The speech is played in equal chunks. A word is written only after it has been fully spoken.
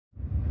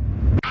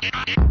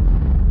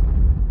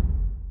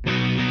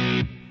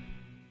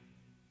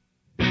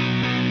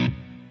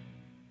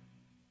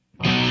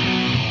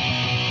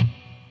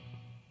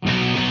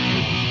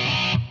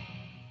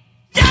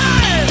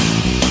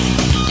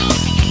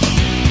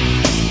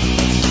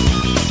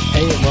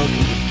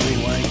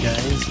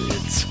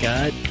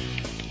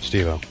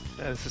Steve-O.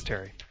 This is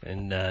Terry.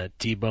 And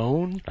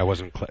T-Bone. I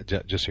wasn't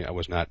I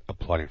was not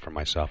applauding for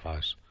myself. I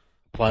was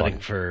applauding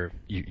for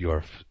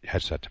your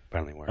headset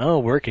finally worked. Oh,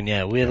 working.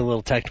 Yeah, we had a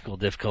little technical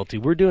difficulty.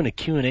 We're doing a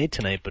Q&A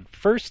tonight, but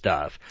first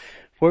off,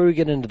 before we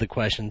get into the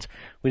questions,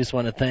 we just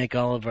want to thank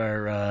all of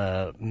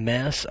our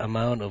mass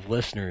amount of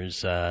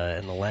listeners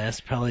in the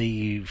last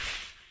probably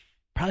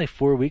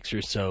 4 weeks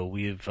or so.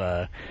 We've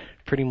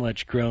pretty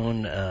much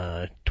grown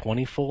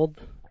 20-fold.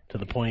 To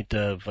the point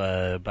of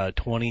about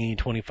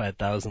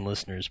 25,000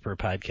 listeners per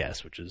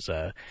podcast, which is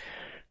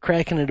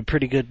cracking at a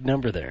pretty good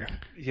number there.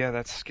 Yeah,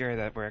 that's scary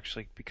that we're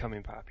actually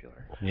becoming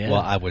popular. Yeah. Well,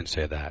 I wouldn't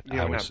say that.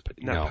 Yeah,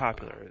 not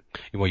popular.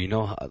 Well, you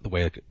know the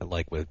way,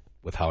 like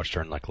with Howard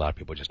Stern, like a lot of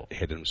people just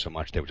hated him so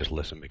much they would just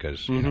listen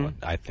because you know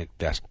I think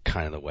that's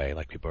kind of the way.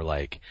 Like people are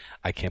like,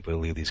 I can't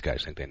believe these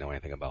guys think they know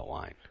anything about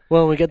wine.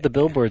 Well, we get the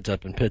billboards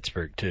up in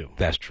Pittsburgh too.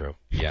 That's true.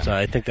 Yeah. So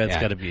I think that's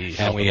got to be.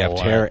 And we have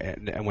Terry,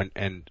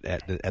 and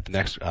at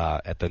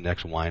the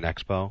next Wine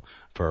Expo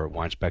for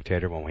Wine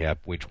Spectator when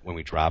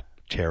we drop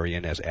Terry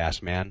in as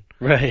Ass Man.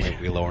 Right.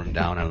 We lower him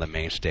down on the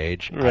main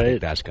stage. Right. I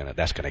think that's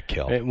gonna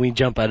kill. Right. We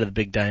jump out of the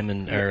big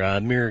diamond or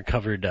mirror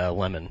covered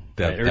lemon.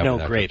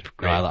 Grape.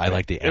 No, I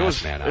like the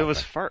Ass Man. It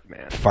was Fart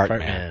Man. Fart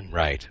Man.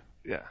 Right.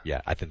 Yeah.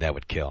 Yeah. I think that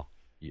would kill.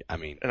 I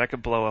mean. And I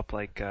could blow up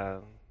like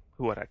who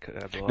would I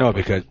blow up? No,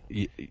 because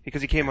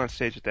he came on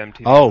stage at the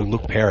MTV. Oh,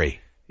 Luke Perry.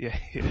 Yeah.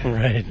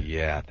 Right.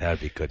 Yeah, that'd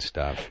be good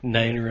stuff.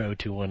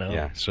 90210.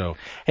 Yeah. So.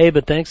 Hey,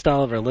 but thanks to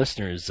all of our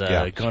listeners.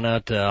 Going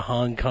out to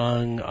Hong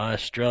Kong,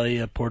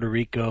 Australia, Puerto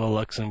Rico,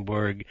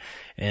 Luxembourg,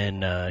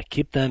 and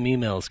keep them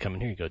emails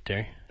coming. Here you go,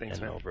 Terry. Thanks,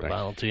 man. Over a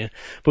bottle to you.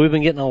 But we've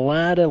been getting a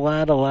lot of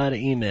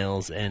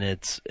emails, and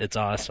it's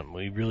awesome.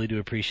 We really do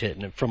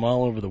appreciate it from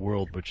all over the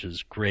world, which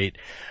is great.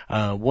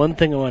 One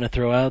thing I want to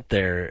throw out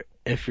there: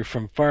 if you're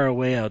from far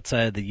away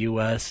outside the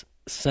U.S.,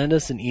 send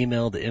us an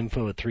email to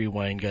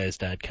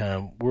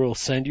info@3wineguys.com. We'll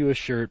send you a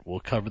shirt. We'll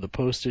cover the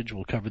postage.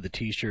 We'll cover the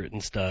T-shirt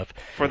and stuff.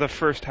 For the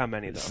first how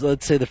many, though? So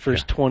let's say the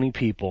first 20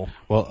 people.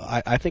 Well,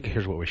 I think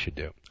here's what we should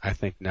do. I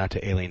think not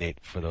to alienate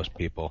for those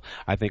people.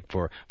 I think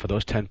for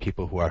those 10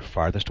 people who are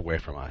farthest away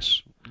from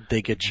us,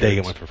 they get shirts. They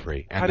get one for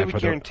free. And how do we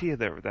guarantee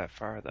they're that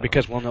far, though?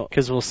 Because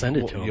we'll send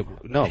it to them.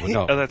 No.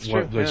 Oh, that's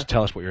true. Just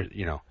tell us what you're.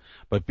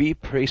 But be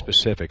pretty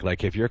specific.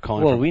 Like if you're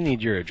calling. Well, we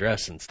need your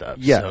address and stuff.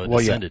 Yeah. So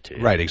send it to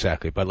you. Right.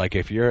 Exactly. But like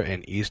if you're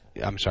if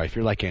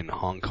you're like in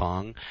Hong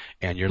Kong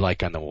and you're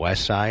like on the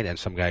west side and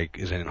some guy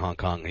is in Hong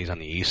Kong and he's on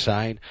the east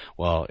side.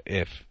 Well, but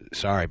if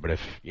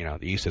the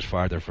east is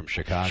farther from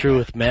Chicago. True.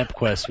 With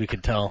MapQuest, we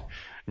could tell.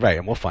 Right,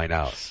 and we'll find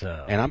out.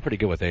 So. And I'm pretty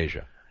good with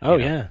Asia. Oh,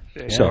 yeah.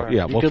 So,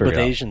 yeah, we'll good with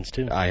Asians,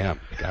 too. I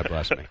am. God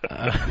bless me.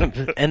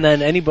 And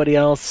then anybody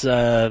else,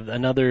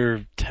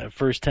 another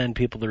first 10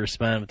 people to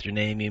respond with your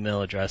name,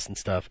 email address, and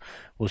stuff,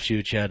 we'll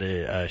shoot you out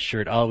a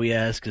shirt. All we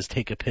ask is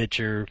take a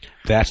picture.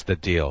 That's the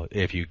deal.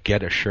 If you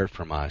get a shirt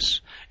from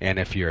us, and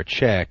if you're a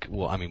chick,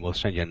 we'll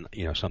send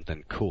you,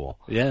 something cool.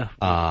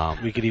 Yeah.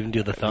 We could even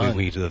do the thong.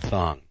 We do the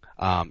thong.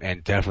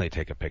 And definitely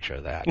take a picture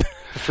of that.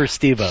 For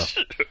Steve-O.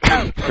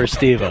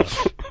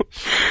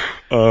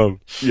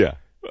 Yeah.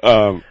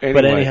 Anyway.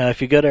 But anyhow,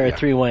 if you go to our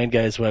Three Wine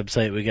Guys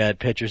website, we got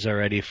pictures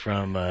already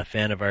from a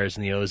fan of ours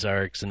in the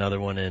Ozarks, another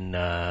one in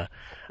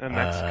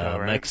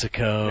Mexico,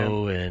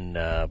 and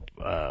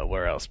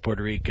where else?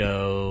 Puerto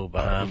Rico,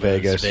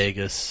 Bahamas,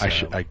 Vegas.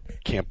 I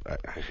can't.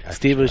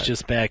 Steve was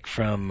just back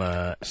from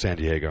San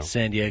Diego,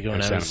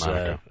 and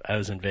I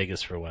was in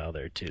Vegas for a while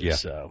there too. Yeah.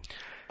 So.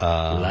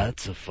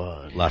 Lots of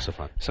fun.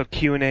 So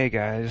Q&A,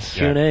 guys.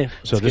 Q&A.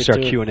 So this is our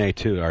Q&A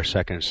too, our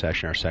second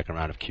session, our second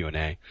round of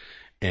Q&A.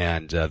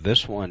 And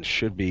this one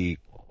should be,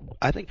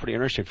 I think, pretty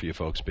interesting for you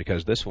folks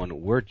because this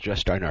one, we're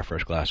just starting our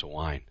first glass of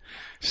wine.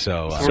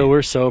 So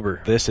we're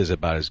sober. This is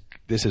about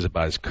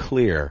as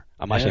clear.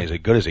 I'm not saying as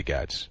good as it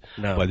gets.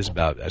 No. But this is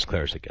about as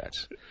clear as it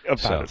gets.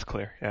 About as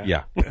clear,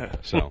 yeah. Yeah.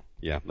 So,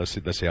 yeah, let's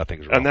see how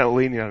things roll. I'm not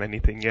leaning on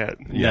anything yet.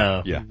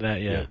 No, yeah.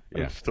 Not yet.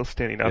 I'm still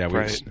standing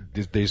upright.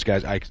 These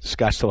guys,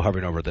 Scott's still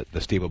hovering over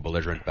the Steve-O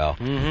belligerent bell.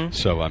 Mm-hmm.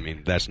 So,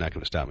 that's not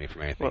going to stop me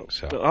from anything. Well,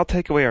 so I'll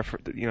take away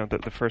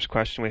the first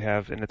question we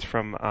have, and it's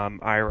from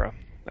Ira.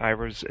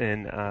 Ira's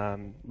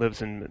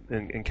lives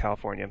in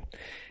California.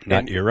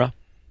 Not Ira?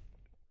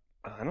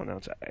 I don't know.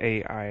 It's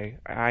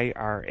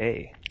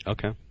A-I-R-A.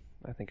 Okay.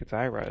 I think it's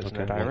Ira, isn't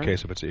it, Ira? Okay,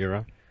 so if it's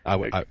Ira?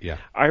 Yeah.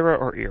 Ira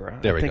or Ira.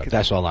 There we go.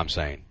 That's all I'm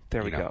saying.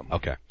 There we go.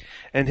 Okay.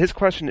 And his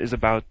question is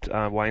about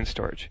wine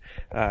storage.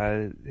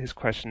 His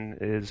question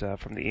is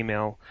from the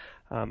email.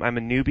 I'm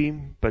a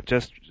newbie, but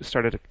just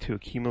started to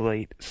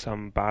accumulate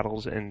some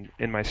bottles in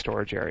my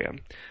storage area.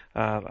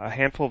 A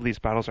handful of these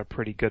bottles are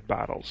pretty good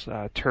bottles.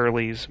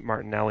 Turley's,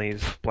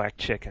 Martinelli's, Black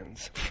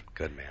Chickens.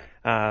 Good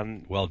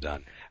man. Well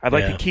done. I'd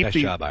like to keep Nice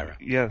job, Ira.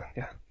 Yeah.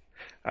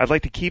 I'd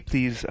like to keep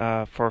these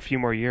for a few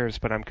more years,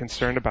 but I'm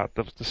concerned about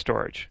the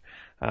storage.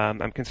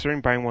 I'm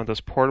considering buying one of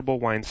those portable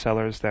wine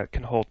cellars that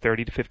can hold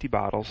 30 to 50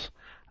 bottles.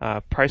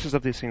 Prices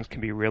of these things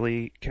can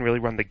really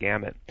run the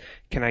gamut.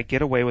 Can I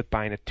get away with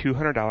buying a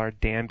 $200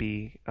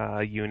 Danby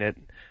unit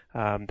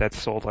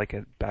that's sold like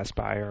at Best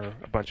Buy or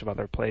a bunch of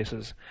other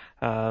places?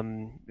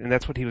 And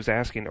that's what he was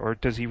asking. Or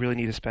does he really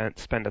need to spend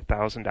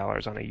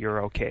 $1,000 on a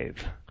Euro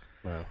cave?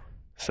 Wow.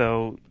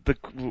 So the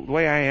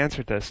way I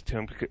answered this to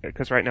him,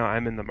 because right now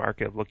I'm in the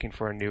market looking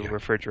for a new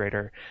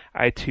refrigerator,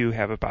 I too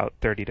have about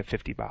 30 to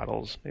 50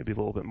 bottles, maybe a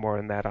little bit more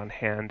than that on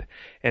hand,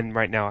 and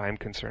right now I'm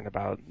concerned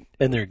about.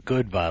 And they're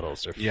good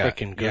bottles. They're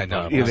freaking good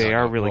bottles. Yeah, they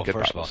are really good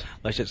first bottles. Of all,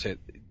 let's just say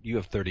you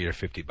have 30 or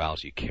 50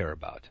 bottles you care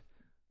about.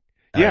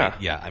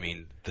 Yeah. I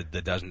mean,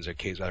 the dozens of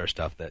cases, other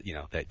stuff that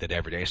that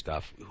everyday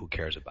stuff. Who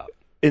cares about?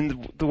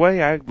 And the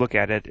way I look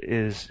at it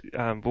is,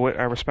 what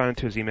I responded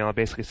to his email, I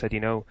basically said,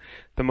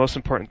 the most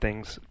important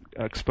things,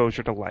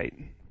 exposure to light.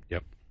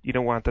 Yep. You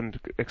don't want them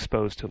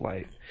exposed to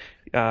light.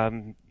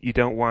 You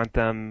don't want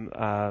them.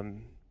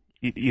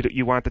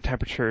 You want the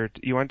temperature.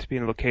 You want it to be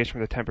in a location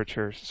where the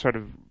temperature sort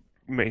of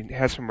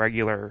has some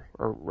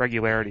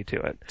regularity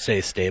to it.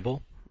 Say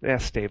stable. Yeah,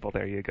 stable.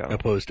 There you go.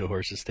 Opposed to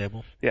horses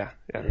stable. Yeah.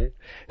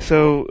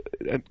 So.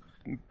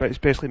 But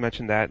basically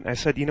mentioned that, and I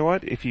said, you know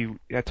what?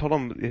 I told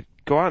him,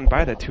 go out and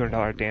buy that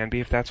 $200 Danby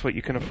if that's what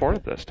you can afford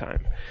at this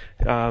time.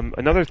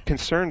 Another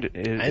concern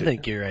is. I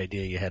think your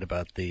idea you had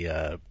about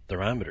the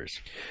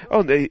thermometers. Oh,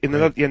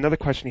 another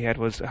question he had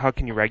was, how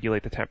can you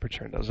regulate the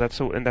temperature in those? That's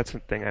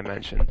the thing I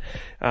mentioned.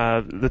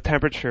 The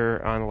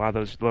temperature on a lot of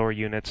those lower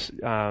units,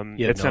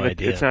 it's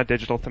not a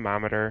digital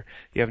thermometer.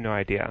 You have no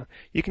idea.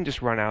 You can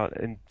just run out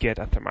and get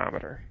a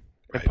thermometer.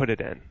 And put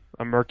it in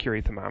a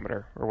mercury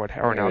thermometer or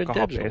an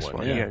alcohol-based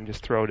one, and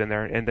just throw it in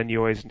there, and then you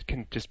always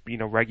can just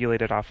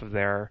regulate it off of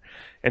there.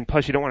 And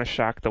plus, you don't want to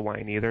shock the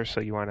wine either,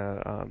 so you want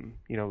to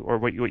or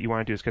what you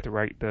want to do is get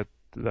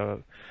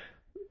the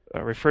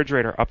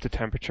refrigerator up to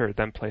temperature,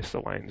 then place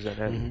the wines in it.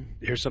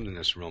 Mm-hmm. Here's something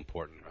that's real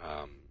important.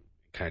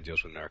 Kind of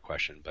deals with another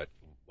question, but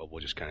we'll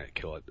just kind of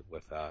kill it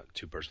with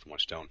two birds with one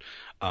stone.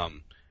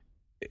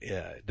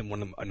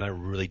 Another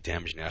really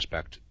damaging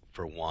aspect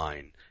for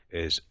wine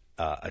is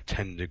a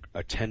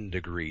 10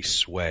 degree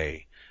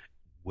sway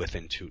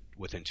within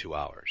 2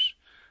 hours.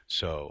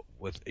 So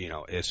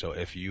so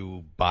if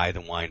you buy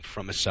the wine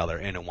from a cellar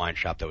in a wine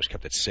shop that was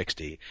kept at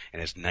 60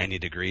 and it's 90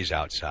 degrees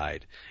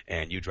outside,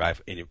 and you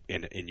drive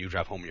you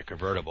drive home in your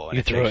convertible, and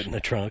you throw it in the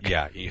trunk.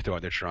 Yeah, you throw it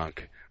in the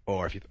trunk,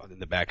 or if you in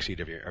the back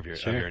seat of your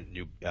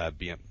new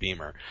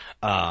Beamer.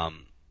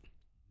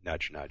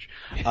 Nudge.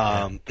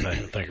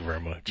 Thank you very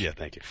much. Yeah,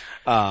 thank you.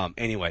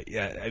 Anyway,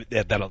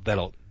 that's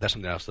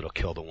something else that'll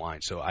kill the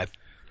wine. So I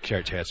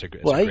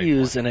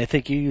use, and I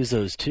think you use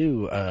those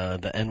too,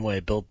 the NY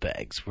built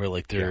bags, where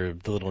they're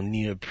the little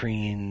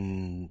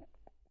neoprene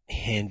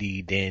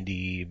handy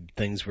dandy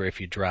things where if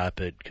you drop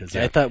it, because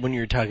I thought when you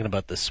were talking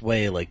about the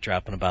sway, like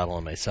dropping a bottle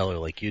in my cellar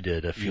like you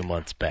did a few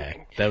months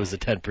back, that was a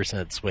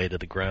 10% sway to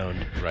the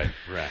ground. Right.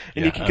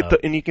 And you can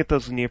get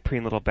those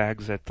neoprene little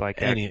bags at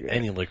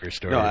any liquor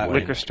store.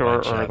 Liquor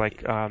store or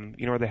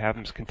where they have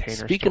them as container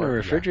store. Speaking of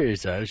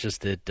refrigerators, I was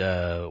just at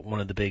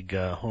one of the big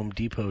Home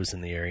Depots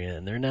in the area,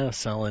 and they're now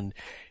selling,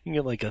 you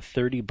can get a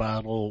 30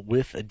 bottle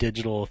with a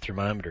digital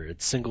thermometer.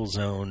 It's single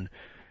zone.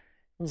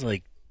 It was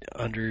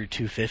under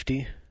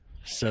 $250.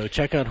 So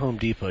check out Home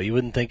Depot. You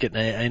wouldn't think it.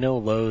 I know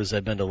Lowe's.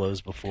 I've been to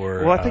Lowe's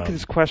before. Well, I think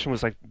his question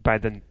was by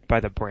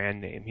the brand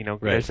name.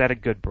 Right. Is that a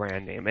good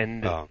brand name?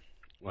 And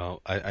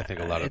well, I think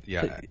a lot of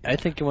I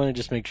think you want to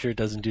just make sure it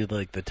doesn't do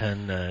the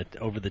 10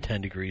 over the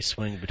 10 degree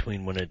swing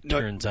between when it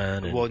turns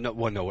on. And,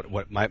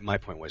 What my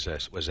point was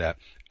that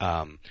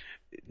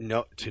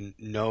to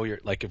know your,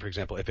 for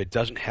example, if it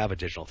doesn't have a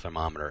digital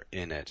thermometer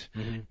in it,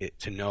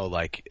 to know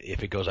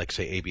if it goes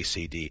say A, B,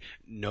 C, D,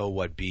 know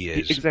what B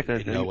is.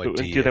 Exactly. Know what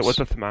D do is, that with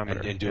the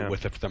thermometer. And do it with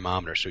the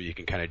thermometer, so you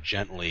can kind of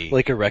gently.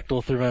 Like a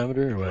rectal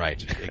thermometer? Or what?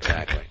 Right,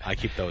 exactly. I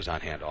keep those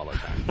on hand all the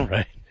time.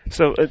 Right.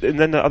 So, and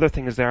then the other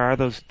thing is there are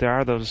those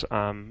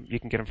you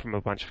can get them from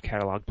a bunch of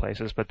catalog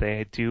places, but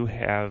they do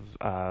have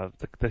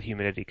the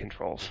humidity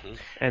controls,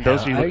 and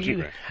those you're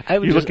looking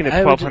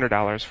at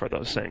 $1,200 for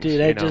those things.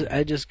 Dude,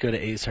 I just go to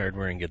Ace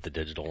Hardware and get the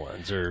digital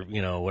ones, or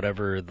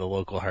whatever the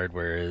local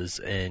hardware is,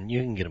 and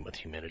you can get them with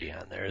humidity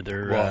on there.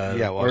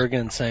 They're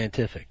Oregon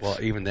Scientific. Well,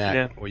 even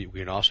that, what you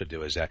can also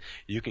do is that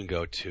you can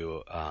go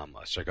to a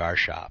cigar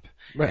shop.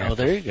 Right. Oh,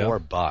 there you go.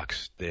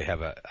 $4 they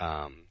have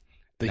a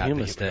the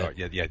humostat.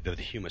 The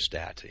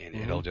humostat, and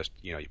it'll just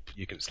you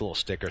can it's a little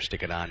sticker,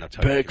 stick it on.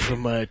 Back from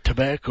my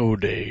tobacco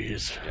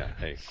days. Yeah.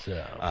 Hey.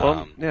 So.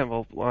 I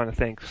want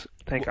to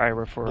thank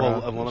Ira for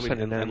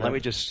sending that. And let me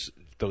just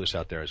throw this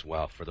out there as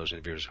well for those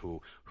interviewers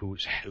who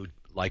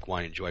like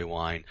wine, enjoy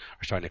wine,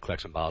 are starting to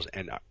collect some bottles,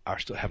 and are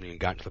still haven't even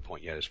gotten to the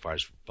point yet as far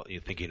as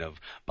thinking of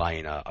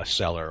buying a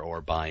cellar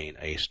or buying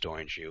a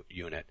storage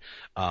unit.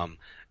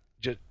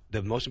 Just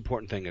the most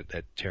important thing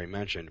that Terry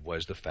mentioned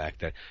was the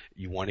fact that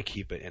you want to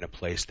keep it in a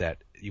place that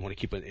you want to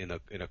keep it in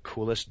a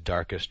coolest,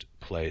 darkest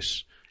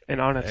place And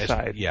on its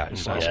side. Yeah,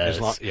 Yes.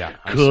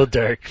 Cool,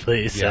 dark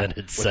place on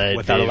its side,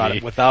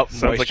 without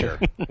Sounds moisture,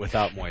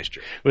 without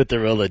moisture. with the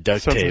roll of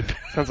duct tape.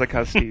 Sounds like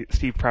how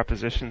Steve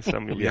propositions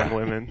some young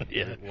women.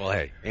 Yeah. Well,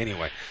 hey,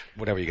 anyway,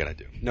 whatever you gotta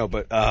do. No,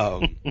 but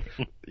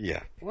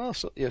yeah. Well,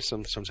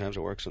 sometimes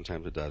it works,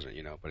 sometimes it doesn't.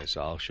 But it's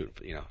all shooting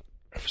for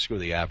screw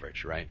the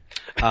average, right?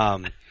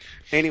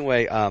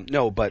 Anyway,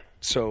 no, but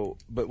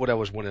what I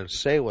was wanting to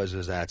say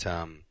is that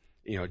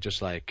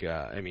just like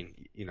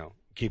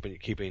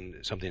keeping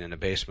something in the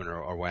basement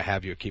or what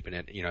have you, keeping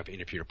it,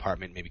 if your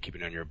apartment, maybe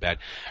keeping it on your bed,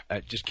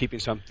 just keeping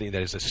something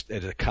that is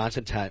at a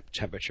constant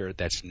temperature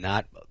that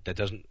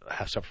doesn't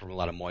suffer from a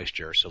lot of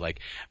moisture. So like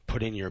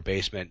putting your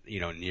basement,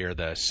 near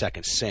the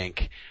second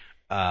sink,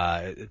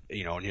 near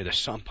the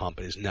sump pump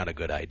is not a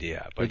good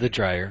idea. But, Or the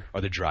dryer.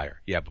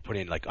 Yeah, but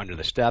putting like under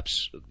the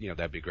steps,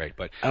 that'd be great.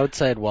 But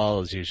Outside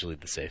wall is usually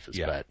the safest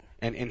bet.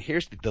 And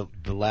here's the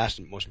last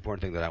and most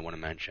important thing that I want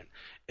to mention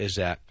is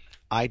that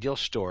ideal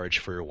storage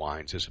for your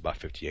wines is about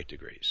 58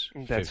 degrees.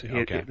 That's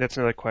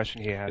another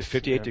question he asked.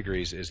 58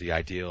 degrees is the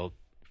ideal.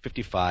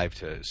 55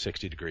 to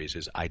 60 degrees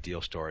is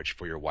ideal storage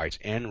for your whites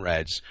and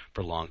reds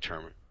for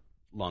long-term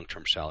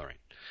cellaring.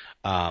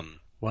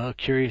 Wow,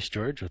 Curious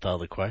George with all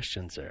the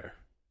questions there.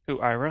 Who,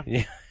 Ira?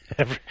 Yeah.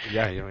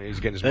 Yeah, he's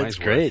getting his money's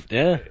That's great. worth.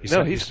 Yeah.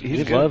 He's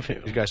we good. love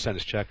him. He's got to send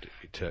his check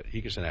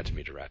he can send that to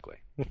me directly.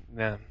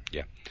 Yeah.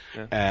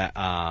 At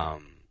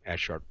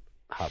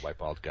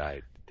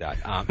shorthotwhitebaldguy.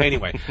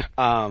 Anyway,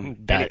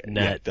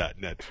 .net.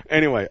 .net.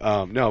 Anyway,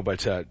 no,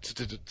 but what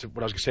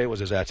I was gonna say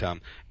is that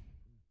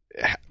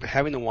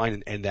having the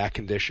wine in that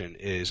condition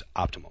is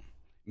optimum.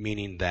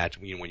 Meaning that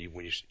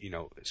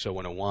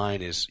when a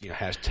wine has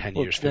 10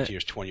 years, 15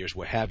 years, 20 years,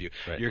 what have you,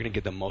 right, you're going to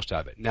get the most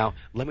out of it. Now,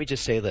 let me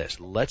just say this.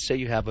 Let's say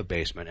you have a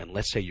basement, and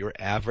let's say your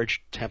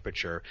average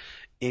temperature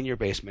in your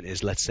basement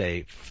is, let's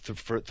say,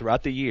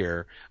 throughout the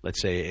year,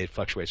 let's say it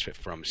fluctuates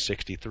from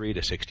 63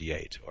 to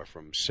 68, or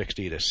from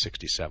 60 to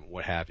 67,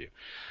 what have you.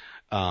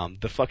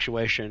 The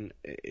fluctuation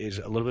is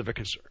a little bit of a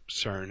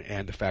concern,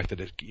 and the fact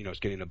that it's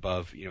getting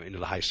above, into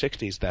the high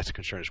 60s, that's a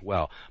concern as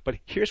well. But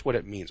here's what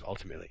it means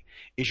ultimately.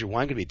 Is your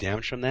wine going to be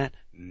damaged from that?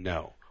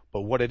 No.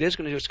 But what it is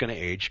going to do, it's going to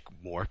age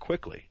more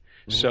quickly.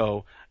 Mm-hmm.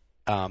 So,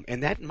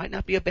 and that might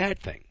not be a bad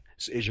thing.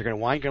 So is your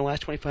wine going to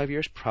last 25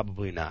 years?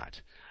 Probably not.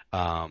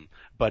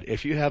 But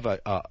if you have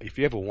a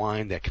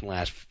wine that can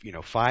last,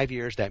 5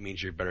 years, that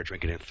means you better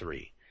drink it in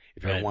 3.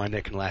 If you have a wine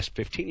that can last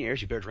 15 years,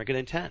 you better drink it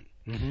in 10.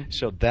 Mm-hmm.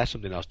 So that's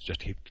something else to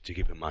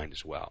keep in mind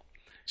as well.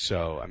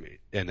 So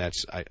and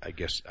that's I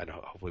guess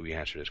hopefully we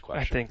answered his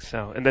question. I think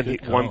so. And then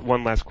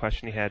one last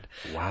question he had.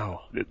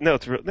 Wow. No,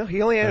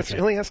 he only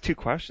asked 2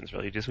 questions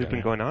really. We've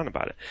been going on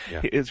about it.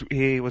 Yeah.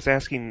 He was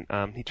asking.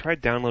 He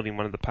tried downloading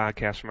one of the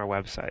podcasts from our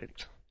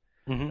website.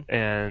 Mm-hmm.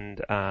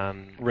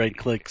 And right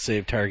click,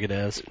 save target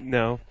as.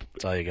 No.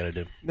 That's all you got to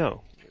do.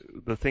 No.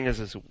 The thing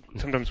is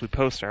sometimes we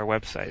post our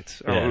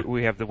websites, or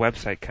we have the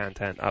website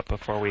content up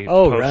before we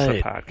post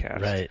the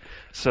podcast. Right.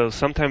 So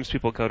sometimes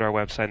people go to our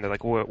website and they're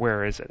like,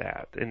 where is it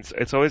at? And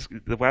it's always,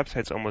 the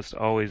website's almost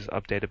always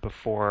updated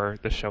before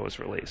the show is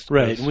released.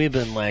 Right, and we've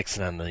been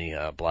laxing on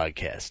the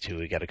blogcast too.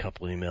 We got a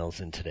couple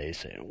emails in today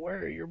saying, where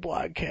are your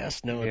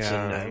blogcast notes?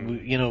 Yeah.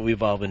 And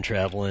we've all been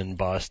traveling,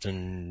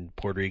 Boston,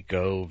 Puerto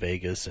Rico,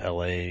 Vegas,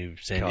 LA,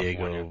 San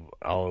Diego,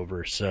 all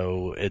over.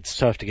 So it's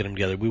tough to get them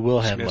together. We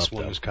will have them up,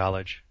 Women's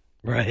College.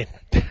 Right.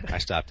 I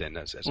stopped in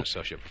as an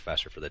associate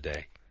professor for the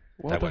day.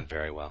 Well, that went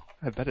very well.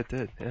 I bet it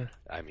did, yeah.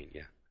 I mean,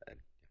 yeah.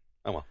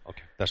 Oh, well,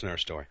 okay. That's another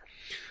story.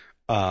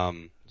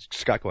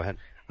 Scott, go ahead.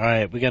 All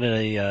right. We got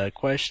a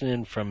question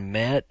in from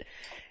Matt,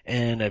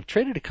 and I've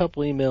traded a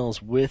couple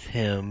emails with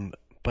him,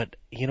 but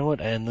you know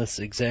what? And this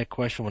exact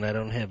question, when I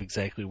don't have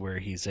exactly where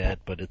he's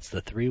at, but it's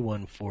the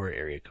 314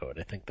 area code.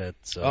 I think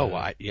that's...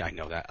 I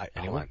know that.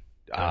 Anyone?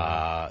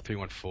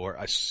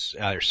 314,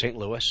 either St.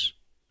 Louis.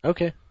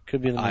 Okay.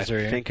 Could be in the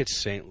Missouri. I think it's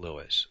St.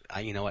 Louis.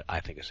 You know what?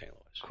 I think it's St.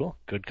 Louis. Cool.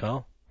 Good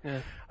call.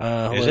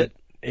 Yeah. Is it?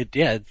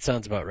 It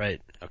sounds about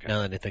right. Okay.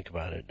 Now that I think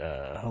about it.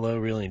 Hello,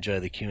 really enjoy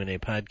the Q&A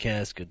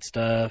podcast. Good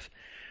stuff.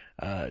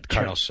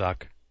 Cardinals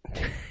suck.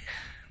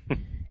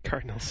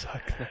 Cardinals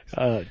suck.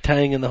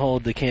 Tying in the whole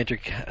decanter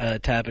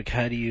topic,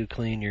 how do you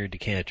clean your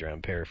decanter?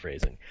 I'm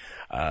paraphrasing.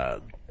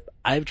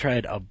 I've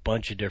tried a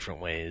bunch of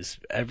different ways.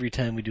 Every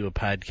time we do a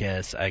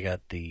podcast, I got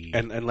the...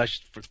 And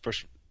let's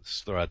first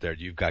throw out there,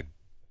 you've got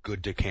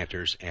good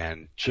decanters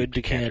and cheap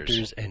good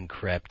decanters and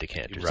crap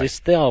decanters.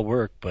 Right. They all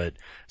work, but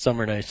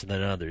some are nicer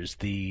than others.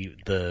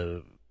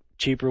 The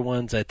cheaper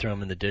ones, I throw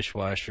them in the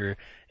dishwasher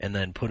and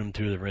then put them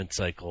through the rinse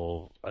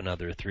cycle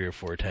another 3 or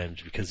 4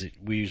 times because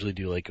we usually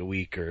do like a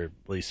week or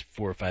at least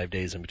 4 or 5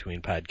 days in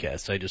between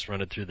podcasts. So I just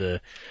run it through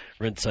the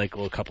rinse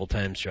cycle a couple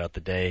times throughout the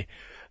day.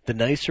 The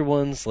nicer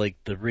ones, like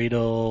the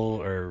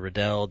Riedel or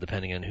Riedel,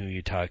 depending on who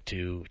you talk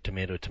to,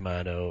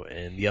 tomato,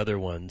 and the other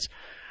ones,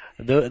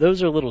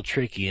 those are a little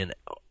tricky, and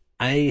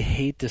I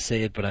hate to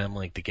say it, but I'm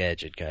like the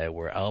gadget guy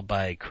where I'll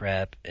buy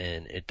crap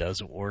and it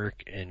doesn't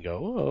work and go,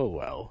 oh,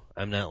 well.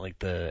 I'm not like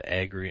the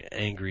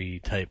angry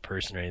type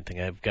person or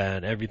anything. I've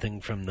got everything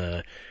from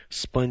the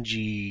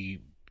spongy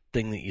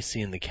thing that you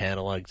see in the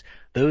catalogs.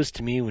 Those,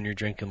 to me, when you're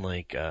drinking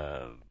like,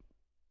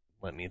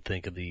 let me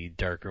think of the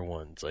darker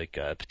ones, like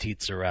Petite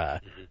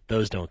Syrah,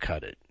 those don't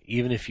cut it.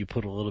 Even if you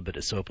put a little bit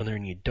of soap in there,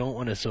 and you don't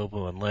want to soap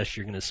them unless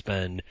you're going to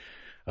spend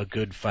a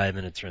good 5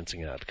 minutes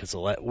rinsing out, because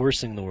the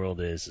worst thing in the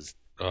world is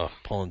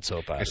pulling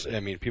soap out of it. I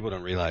mean, people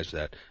don't realize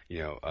that,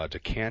 a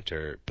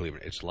decanter, believe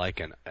it, it's like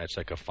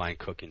a fine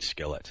cooking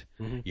skillet.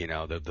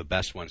 Mm-hmm. The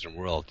best ones in the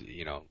world,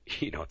 you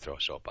don't throw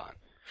soap on.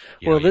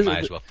 Well, you might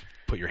as well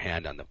put your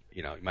hand on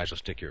you might as well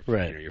stick your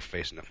your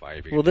face in the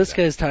fire. Well, this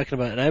guy's talking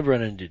about, and I've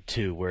run into it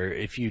too, where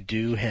if you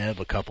do have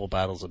a couple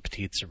bottles of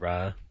Petite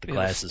Syrah, the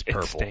glass is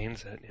purple. It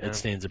stains it. Yeah. It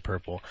stains it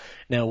purple.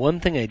 Now,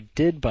 one thing I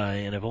did buy,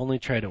 and I've only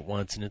tried it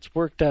once, and it's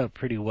worked out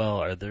pretty well,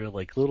 are there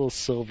like little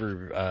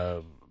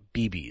silver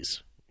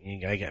BBs.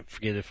 I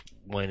forget if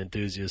Wine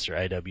Enthusiasts or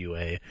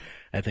IWA.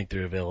 I think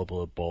they're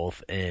available at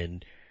both,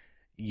 and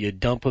you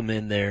dump them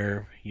in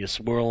there, you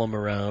swirl them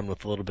around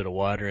with a little bit of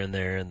water in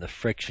there, and the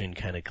friction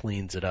kind of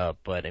cleans it up.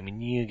 But, I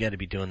mean, you got to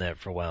be doing that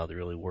for a while to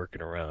really work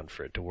it around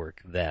for it to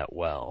work that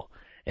well.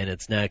 And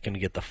it's not going to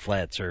get the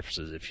flat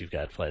surfaces if you've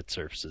got flat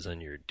surfaces on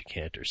your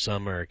decanter.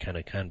 Some are kind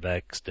of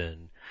convexed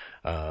and,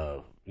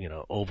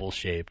 oval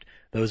shaped.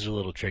 Those are a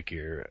little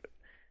trickier.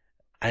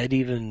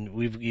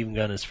 We've even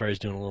gone as far as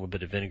doing a little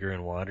bit of vinegar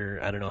and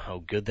water. I don't know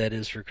how good that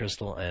is for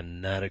crystal.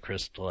 I'm not a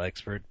crystal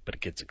expert, but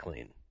it gets it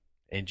clean.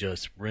 And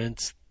just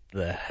rinse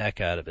the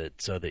heck out of it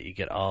so that you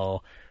get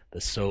all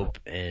the soap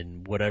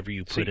and whatever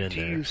you put in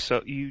there.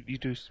 You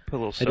do put a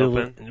little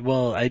soap in?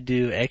 Well, I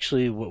do.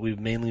 Actually, what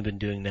we've mainly been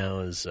doing now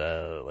is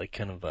like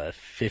kind of a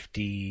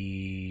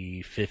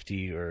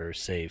 50-50 or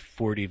say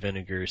 40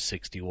 vinegar,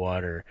 60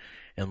 water,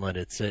 and let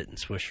it sit and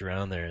swish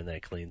around there, and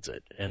that cleans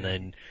it. And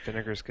then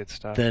vinegar's good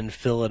stuff. Then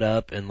fill it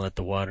up and let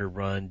the water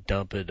run.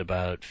 Dump it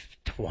about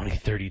 20,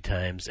 30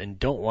 times, and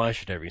don't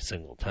wash it every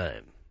single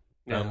time.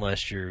 Yeah.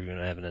 Unless you're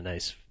having a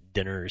nice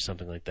dinner or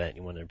something like that and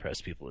you want to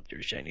impress people with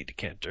your shiny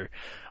decanter.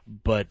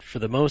 But for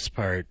the most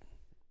part,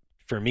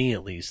 for me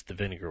at least, the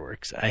vinegar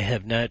works. I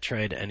have not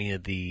tried any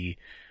of the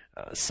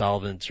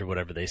solvents or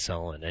whatever they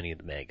sell in any of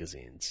the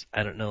magazines.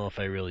 I don't know if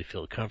I really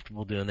feel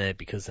comfortable doing that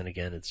because then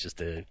again, it's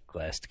just a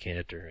glass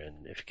decanter,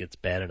 and if it gets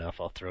bad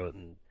enough, I'll throw it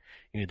in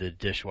either the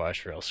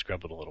dishwasher or I'll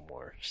scrub it a little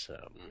more. So,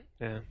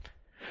 yeah.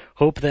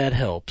 Hope that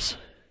helps.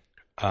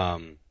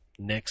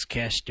 Next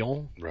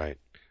question. Right.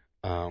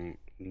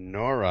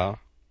 Nora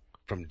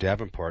from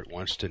Davenport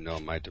wants to know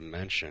my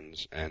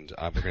dimensions, and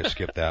we're going to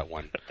skip that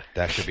one.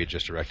 That should be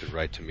just directed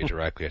right to me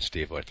directly at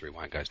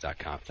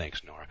steve@3wineguys.com.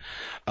 Thanks, Nora.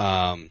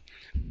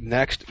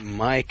 Next,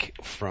 Mike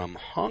from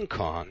Hong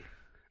Kong.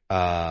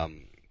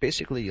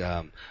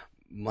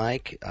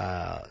 Mike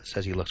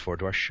says he looks forward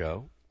to our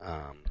show.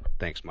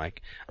 Thanks,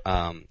 Mike.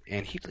 And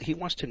he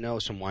wants to know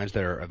some wines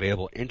that are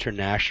available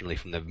internationally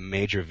from the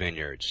major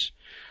vineyards.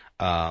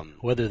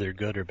 Whether they're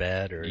good or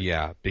bad, or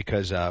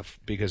because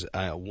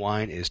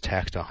wine is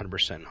taxed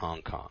 100% in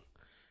Hong Kong,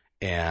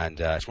 and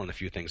it's one of the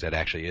few things that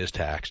actually is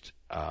taxed,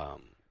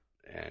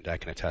 and I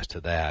can attest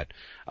to that.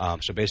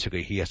 So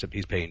basically, he's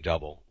paying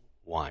double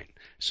wine.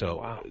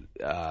 So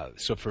wow.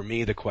 So for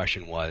me, the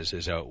question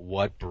is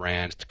what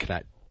brands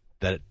can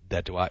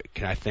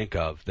I think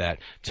of that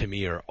to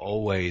me are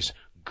always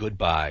good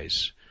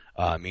buys,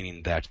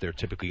 meaning that they're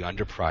typically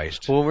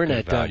underpriced. Well, we're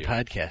not done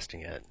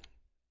podcasting yet.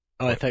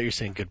 Oh, I thought you were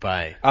saying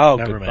goodbye. Oh,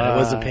 never goodbye. mind. I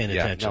wasn't paying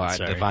attention.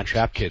 The Von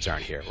Trapp kids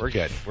aren't here. We're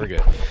good.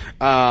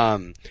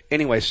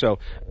 Anyway, so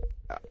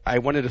I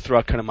wanted to throw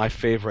out kind of my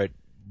favorite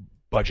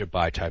budget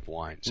buy type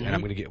wines, and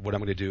I'm going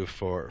to do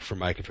for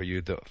Mike and for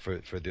you, those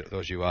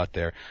of you out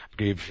there,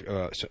 give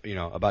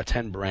about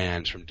 10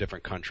 brands from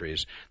different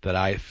countries that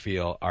I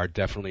feel are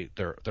definitely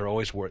they're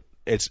always worth.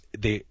 If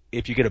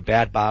you get a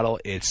bad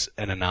bottle, it's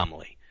an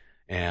anomaly.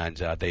 And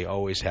they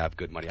always have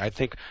good money. I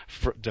think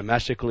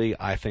domestically,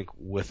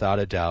 without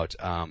a doubt,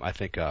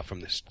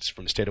 from the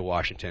state of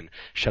Washington,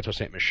 Chateau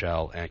Ste.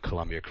 Michelle and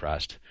Columbia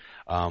Crest,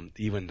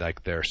 even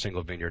like their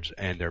single vineyards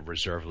and their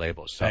reserve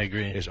labels. I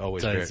agree. Is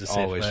always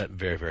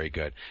very, very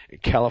good. In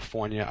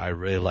California, I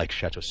really like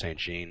Chateau Saint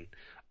Jean.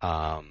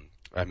 For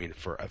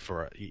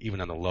even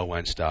on the low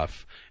end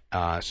stuff,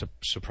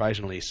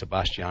 surprisingly,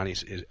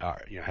 Sebastiani's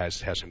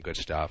has some good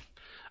stuff.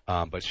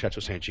 But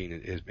Chateau Saint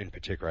Jean in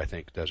particular, I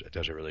think,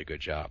 does a really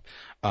good job.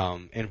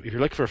 And if you're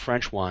looking for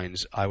French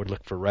wines, I would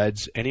look for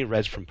reds. Any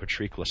reds from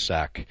Patrick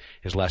Lessec.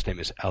 His last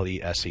name is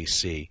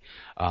Lesec.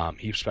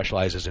 He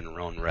specializes in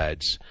Rhone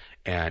reds,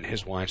 and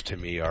his wines to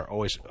me are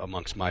always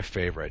amongst my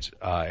favorites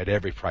at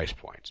every price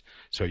point.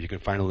 So you can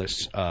find a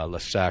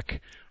Lessec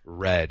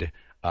red,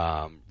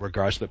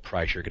 regardless of the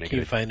price you're going to get. Can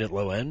you find it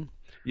low end?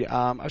 Yeah,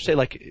 I would say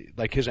like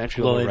his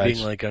entry level reds.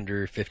 Being like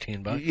under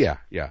 $15. Yeah.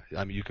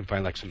 I mean, you can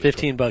find like some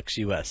 $15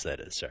 US.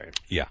 That is, sorry.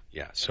 Yeah.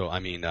 So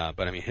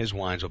but his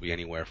wines will be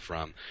anywhere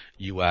from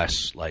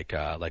US like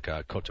a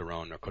Côte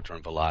d'Aron or Côte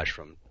d'Aron Village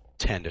from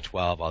 10 to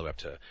 12 all the way up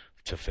to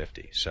to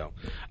 50. So,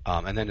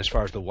 and then as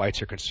far as the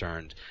whites are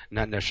concerned,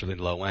 not necessarily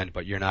low end,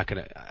 but you're not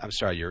gonna. I'm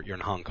sorry, you're in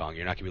Hong Kong.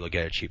 You're not gonna be able to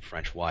get a cheap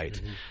French white.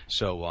 Mm-hmm.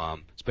 So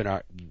it's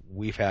been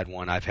we've had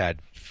one. I've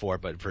had 4,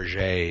 but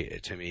Verger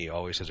to me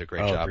always does a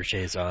great job.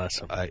 Verger's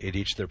awesome. At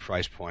each of their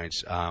price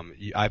points.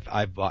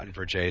 I've bought in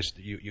Vergers.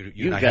 You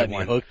and I got had me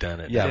one. hooked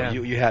on it. Yeah,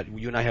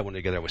 you and I had one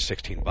together. It was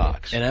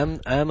 $16.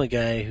 And I'm a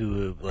guy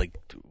who like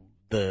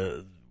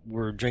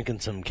we're drinking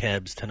some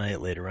cabs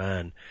tonight later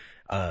on.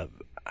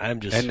 I'm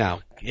just And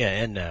now. Yeah,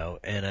 and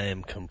I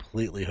am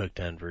completely hooked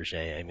on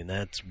Verger. I mean,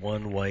 that's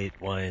one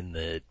white wine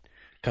that,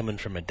 coming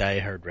from a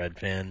diehard red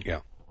fan,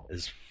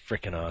 is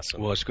freaking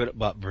awesome. Well, what's good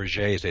about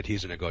Verger is that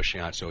he's a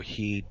negociant, so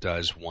he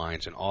does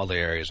wines in all the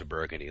areas of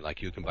Burgundy.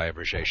 Like you can buy a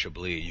Verger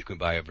Chablis, you can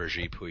buy a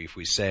Verger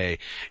Puy-Fouissé,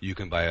 you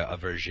can buy a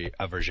Verger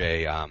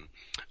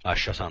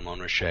Chassagne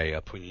Montrachet,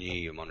 a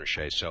Puigny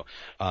Montrachet. So,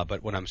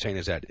 but what I'm saying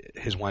is that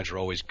his wines are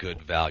always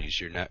good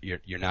values. You're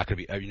never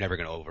going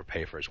to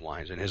overpay for his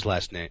wines. And the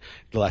last name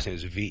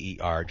is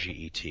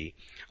Verget.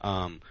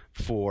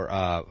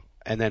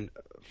 And then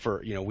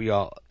we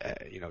all,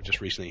 just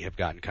recently have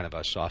gotten kind of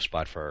a soft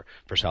spot for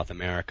South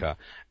America,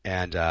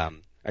 and I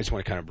just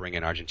want to kind of bring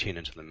in Argentina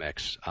into the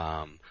mix.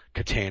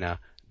 Catena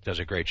does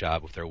a great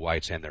job with their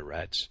whites and their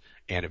reds,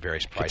 and at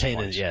various price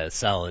points.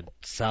 Solid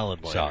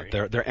winery.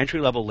 So their entry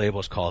level label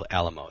is called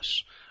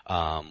Alamos.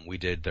 We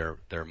did their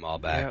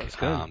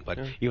Malbec, but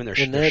even their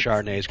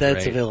Chardonnay is great.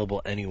 That's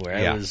available anywhere.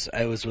 Yeah.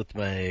 I was with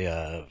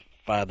my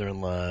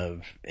father-in-law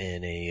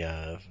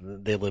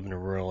they live in a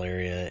rural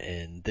area,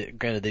 and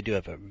granted they do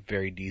have a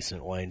very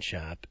decent wine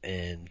shop,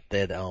 and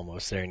they had the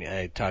Alamos there, and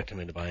I talked him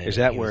into buying it. Is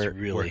that He was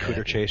really where Cooter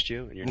happy. chased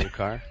you in your new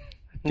car?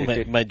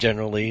 my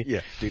General Lee.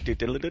 Yeah.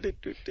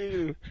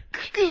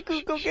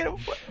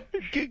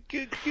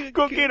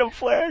 Go get him,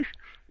 Flash.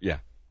 Yeah.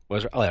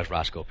 That was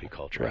Roscoe P.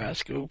 Coltrane.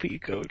 Roscoe P.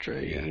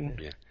 Coltrane.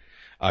 Yeah.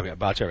 I mean,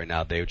 about to right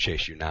now, they would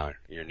chase you now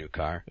in your new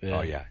car. Yeah.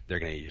 Oh yeah, they're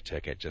gonna get you a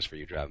ticket just for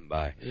you driving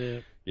by. Yeah.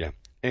 Yeah.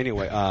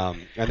 Anyway,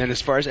 and then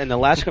the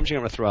last country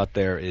I'm gonna throw out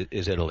there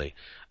is Italy,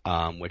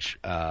 which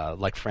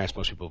like France,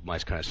 most people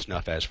might kind of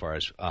snuff as far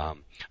as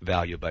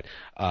value, but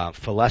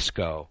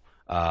Falesco.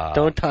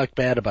 Don't talk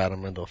bad about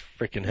them or they'll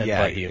freaking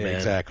headbutt you, man.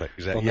 Exactly.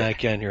 They'll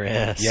knock you on your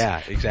ass.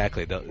 Yeah,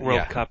 exactly.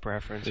 World Cup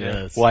reference.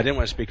 Yeah. Yes. Well, I didn't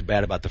want to speak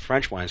bad about the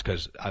French wines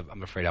because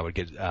I'm afraid I would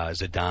get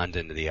Zidane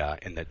in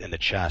the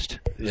chest,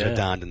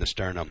 Zidane in the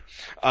sternum.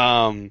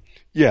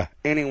 Yeah.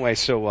 Anyway,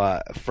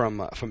 so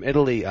from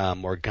Italy,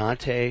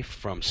 Morgante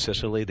from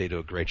Sicily, they do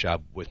a great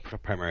job with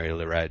primarily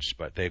the reds,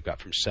 but they've got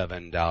from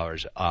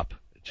 $7 up.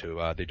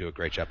 They do a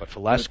great job. But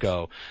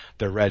Falesco,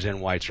 their reds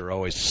and whites are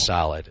always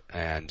solid,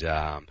 and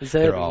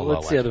they're all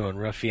what's low the end. other one?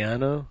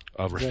 Raffiano?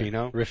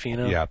 Ruffino?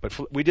 Ruffino? Yeah, but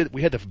we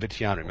had the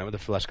Viziano. Remember the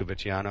Falesco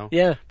Viziano?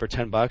 Yeah. For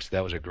 $10,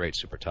 that was a great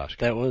Super Tosca.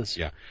 That was.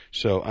 Yeah.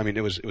 So I mean,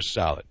 it was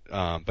solid.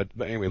 But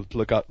anyway,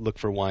 look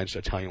for wines,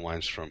 Italian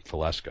wines from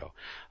Falesco.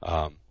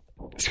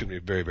 It's going to be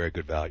a very, very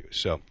good value.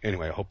 So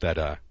anyway, I hope that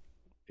I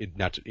just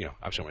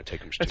don't want to take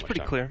them too much time. That's pretty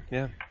clear.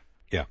 Yeah.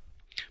 Yeah.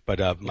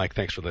 But Mike,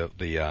 thanks for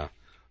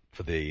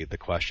the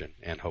question,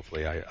 and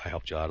hopefully I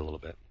helped you out a little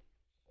bit.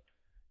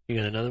 You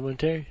got another one,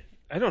 Terry?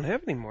 I don't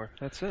have any more.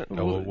 That's it.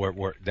 Oh,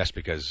 well, that's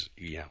because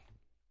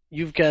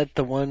You've got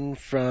the one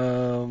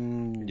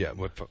from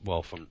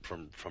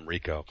from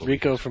Rico.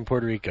 Rico from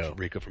Puerto Rico.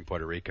 Rico from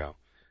Puerto Rico,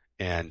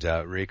 and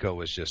Rico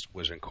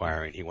was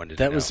inquiring. He wanted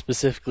to That know. was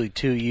specifically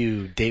to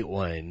you, date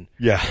wine.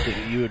 Yeah.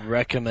 That you would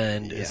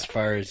recommend as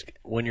far as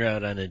when you're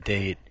out on a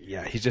date.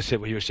 Yeah, he just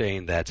said he was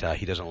saying that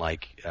he doesn't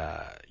like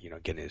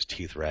getting his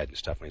teeth red and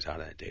stuff when he's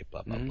out on a date,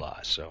 blah blah blah.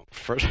 So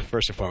first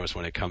and foremost,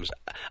 when it comes,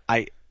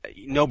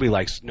 nobody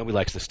likes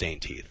the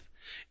stained teeth,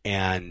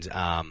 and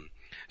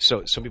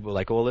so some people are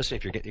like, oh, listen,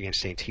 if you're getting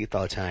stained teeth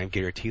all the time,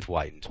 get your teeth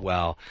whitened.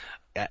 Well,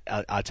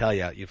 I'll tell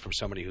you from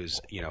somebody who's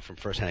from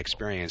firsthand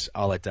experience,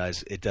 all it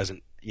does, it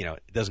doesn't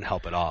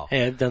help at all.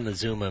 Hey, I've done the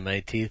Zoom on my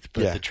teeth,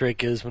 but Yeah. the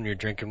trick is when you're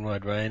drinking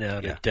red wine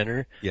out at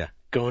dinner,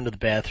 go into the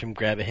bathroom,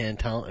 grab a hand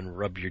towel, and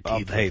rub your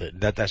teeth with it.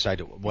 That's I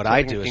do. What So I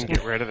you do is can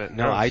get rid of it.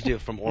 No, I do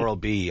from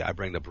Oral-B. I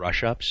bring the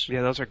brush ups.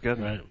 Yeah, those are good.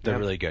 Right. They're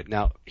really good.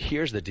 Now,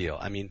 here's the deal.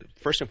 I mean,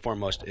 first and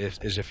foremost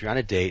is if you're on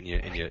a date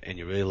and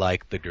you really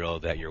like the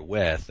girl that you're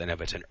with, and if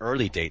it's an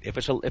early date, if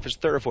it's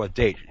third or fourth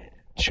date,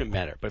 it shouldn't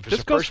matter. But if it's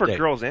This a goes first for date,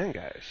 girls and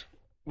guys.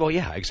 well,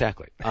 yeah,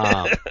 exactly.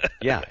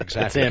 Yeah, It's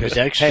exactly.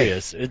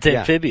 ambidextrous. It's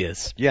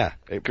amphibious. Yeah,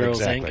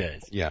 Girls and exactly.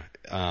 guys.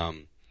 Yeah.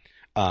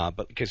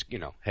 But because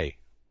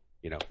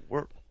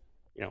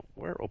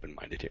we're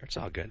open-minded here. It's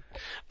all good.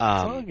 It's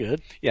all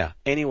good. Yeah.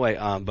 Anyway,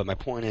 but my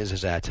point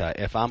is that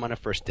if I'm on a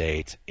first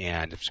date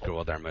and if it's a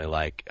girl that I'm really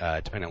like,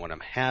 depending on what I'm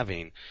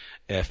having,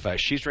 if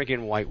she's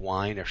drinking white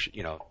wine, or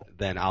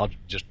then I'll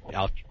just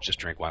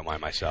drink white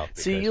wine myself.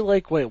 See, because- you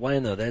like white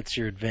wine though. That's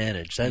your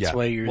advantage. That's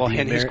why you're the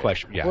and his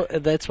question. Yeah. Well,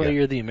 that's why Yeah.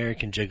 you're the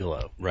American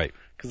gigolo. Right.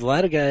 Because a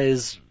lot of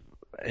guys,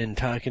 in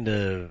talking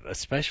to,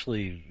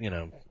 especially,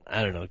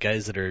 I don't know,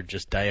 guys that are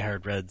just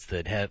diehard reds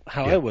that have,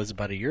 how Yeah. I was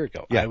about a year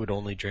ago. Yeah. I would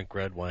only drink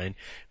red wine.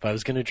 If I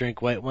was going to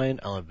drink white wine,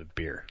 I'll have a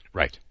beer.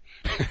 Right.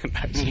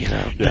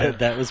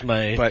 That was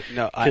my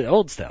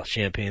old style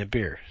champagne and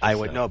beer. I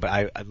would know, but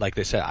I like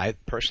they said, I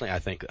personally I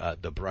think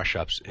the brush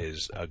ups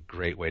is a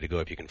great way to go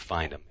if you can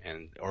find them.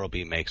 And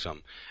Oral-B makes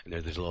them, and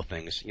there's little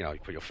things, you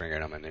put your finger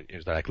in them, and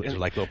it's like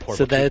little portable.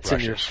 So that's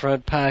toothbrushes. in your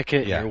front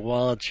pocket, your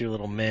wallet, your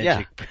little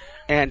magic. Yeah.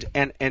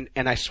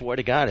 And I swear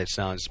to God, it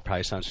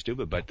probably sounds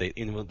stupid, but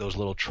those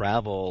little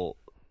travel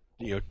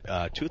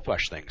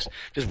toothbrush things.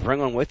 Just bring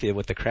one with you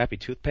with the crappy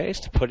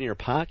toothpaste, put it in your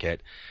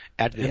pocket.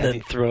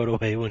 Then throw it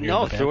away when you're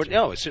in the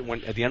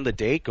bathroom. At the end of the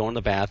day, go in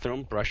the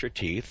bathroom, brush your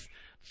teeth,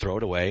 throw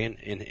it away,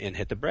 and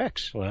hit the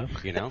bricks. Wow.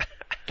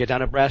 Get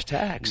down to brass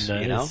tacks.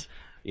 Nice.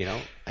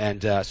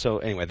 And so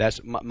anyway, that's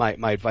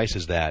my advice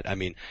is that. I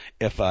mean,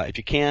 if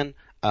you can.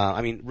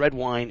 Red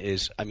wine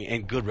is,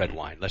 and good red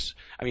wine. If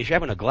you're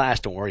having a glass,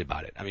 don't worry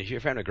about it. If you're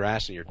having a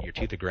glass and your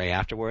teeth are gray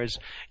afterwards,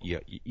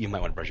 you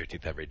might want to brush your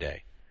teeth every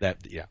day.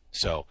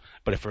 So,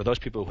 but for those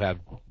people who have,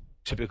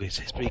 typically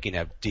speaking,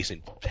 have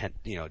decent,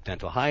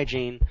 dental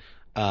hygiene,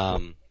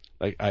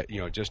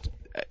 just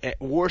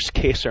worst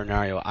case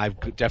scenario, I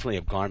definitely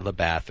have gone to the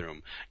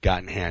bathroom,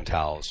 gotten hand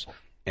towels,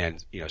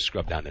 and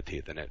scrub down the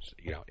teeth, and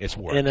it's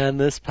worked. And on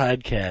this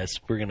podcast,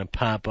 we're going to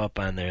pop up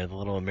on there the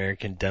little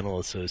American Dental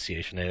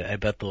Association. I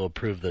bet they'll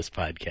approve this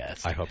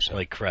podcast. I hope so.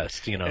 Like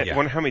Crest, I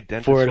wonder how many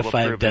dentists 4 to will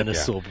 5 approve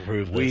dentists it. will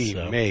approve this.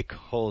 We make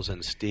holes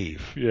in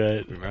Steve.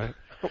 Yeah. Right?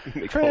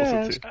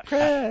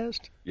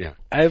 Crest. Yeah.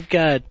 I've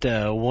got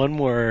one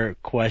more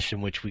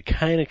question, which we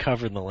kind of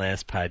covered in the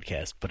last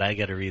podcast, but I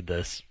got to read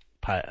this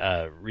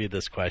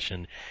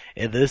question.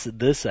 And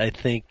this I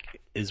think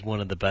is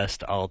one of the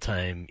best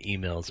all-time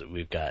emails that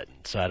we've gotten.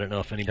 So I don't know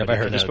if anybody have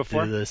I heard this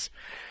before? This.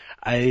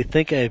 I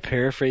think I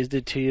paraphrased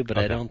it to you, but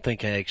okay. I don't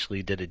think I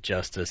actually did it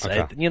justice. Okay.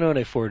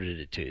 I forwarded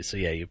it to you, so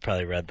yeah, you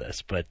probably read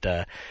this. But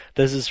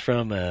this is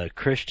from a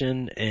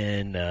Christian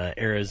in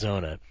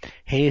Arizona.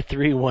 Hey,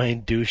 3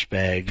 wine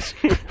douchebags.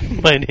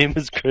 My name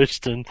is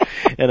Christian,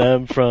 and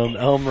I'm from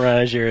El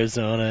Mirage,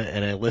 Arizona,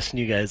 and I listen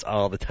to you guys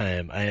all the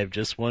time. I have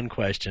just one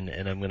question,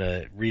 and I'm going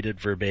to read it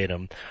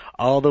verbatim.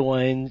 All the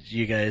wines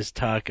you guys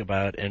talk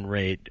about and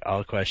rate,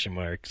 all question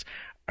marks,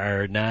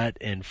 are not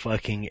in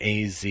fucking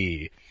AZ.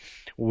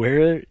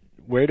 Where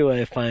do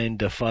I find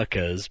the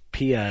fuckas?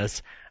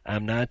 P.S.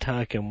 I'm not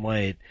talking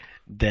white.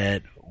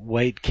 That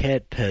white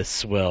cat piss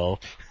swill.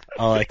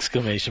 All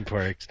exclamation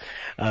marks.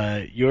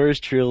 Yours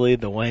truly,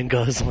 the wine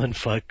guzzling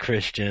fuck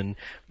Christian.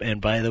 And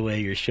by the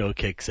way, your show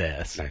kicks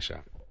ass. Nice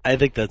job. I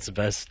think that's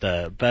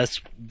the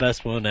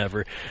best one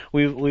ever.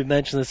 We've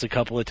mentioned this a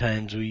couple of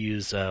times. We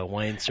use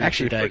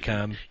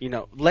winesearcher.com.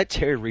 Let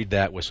Terry read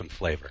that with some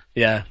flavor.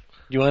 Yeah.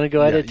 You want to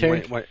go at it,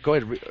 Terry? Go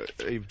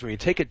ahead.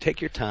 Take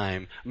your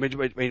time.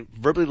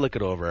 Verbally look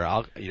it over.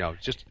 I'll,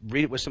 just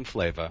read it with some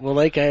flavor. Well,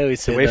 like I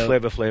always say, the way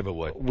Flavor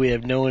would. We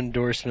have no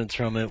endorsements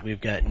from it. We've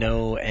got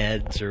no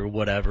ads or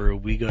whatever.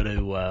 We go to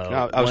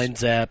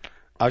WineZap.com.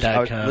 I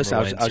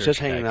was just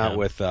hanging out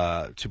with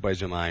 2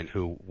 buddies of mine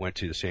who went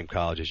to the same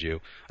college as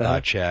you,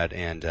 Chad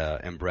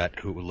and Brett,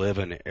 who live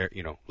in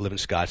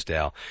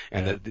Scottsdale,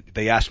 and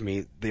they asked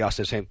me. They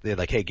also the same. They're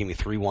like, "Hey, give me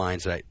 3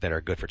 wines that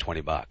are good for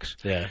 $20."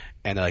 Yeah.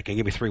 And they're like,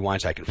 "Give me 3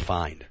 wines I can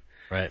find."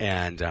 Right.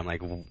 And I'm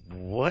like,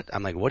 "What?"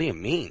 I'm like, "What do you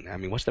mean?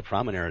 What's the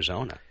problem in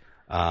Arizona?"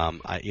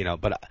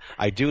 But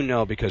I do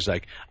know because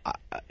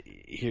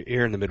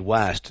here in the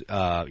Midwest,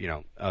 of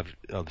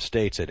the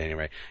states at any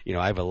rate,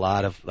 I have a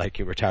lot of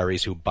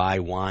retirees who buy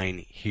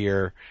wine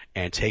here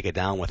and take it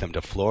down with them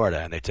to Florida,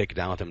 and they take it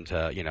down with them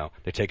to,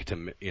 they take it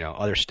to,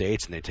 other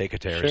states, and they take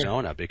it to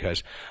Arizona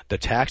because the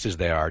taxes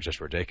there are just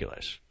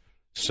ridiculous.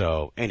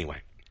 So anyway,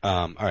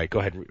 all right, go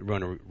ahead. You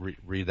want to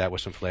read that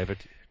with some flavor?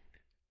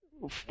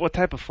 What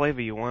type of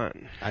flavor you want?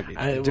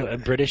 A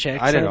British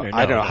accent? I don't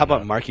know. How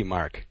about Marky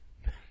Mark?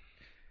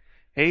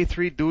 Hey,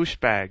 3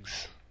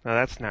 douchebags. No,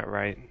 that's not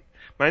right.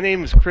 My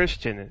name is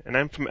Christian, and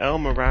I'm from El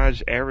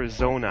Mirage,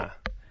 Arizona.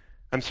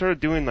 I'm sort of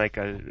doing like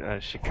a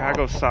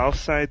Chicago South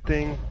Side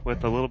thing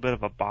with a little bit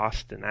of a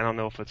Boston. I don't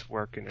know if it's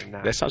working or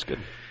not. That sounds good.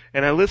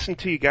 And I listen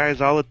to you guys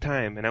all the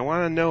time, and I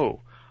want to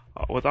know,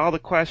 with all the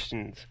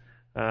questions,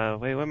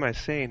 wait, what am I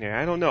saying here?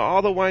 I don't know.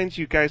 All the wines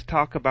you guys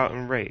talk about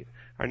and rate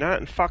are not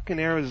in fucking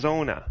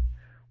Arizona.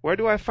 Where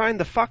do I find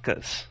the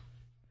fuckers?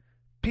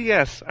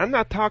 P.S. I'm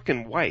not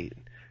talking white.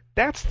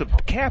 That's the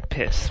cat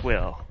piss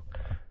swill.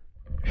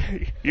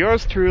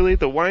 Yours truly,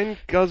 the wine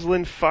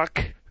guzzling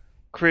fuck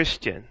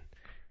Christian.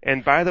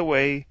 And by the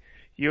way,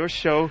 your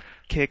show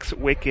kicks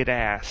wicked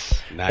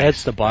ass. Nice.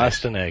 That's the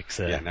Boston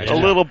accent. Yeah, nice a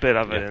little bit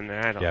of it in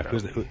there. I don't know.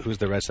 Who's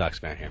the Red Sox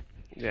fan here?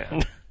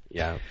 Yeah.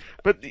 Yeah.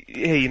 But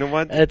hey, you know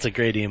what? That's a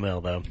great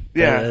email, though.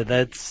 Yeah.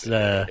 That's.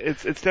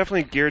 It's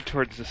definitely geared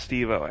towards the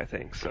Steve-O, I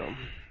think so.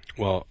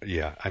 Well,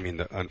 yeah.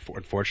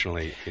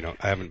 Unfortunately,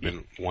 I haven't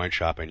been wine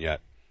shopping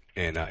yet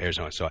in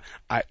Arizona, so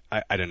I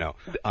don't know.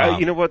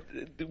 You know what?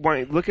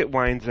 Look at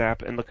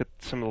WineZap and look at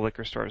some of the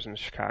liquor stores in the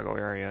Chicago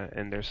area,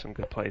 and there's some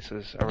good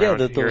places around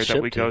here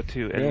that we go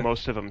to, and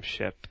most of them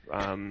ship.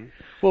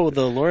 Well,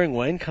 the Loring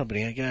Wine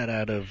Company I got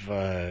out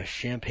of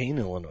Champaign,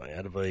 Illinois,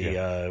 out of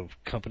a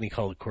company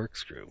called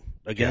Corkscrew.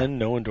 Again,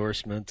 no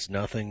endorsements,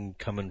 nothing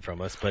coming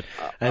from us, but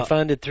I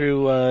found it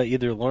through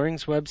either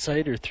Loring's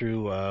website or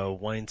through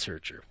Wine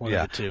Searcher, one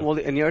of the two. Well,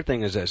 and the other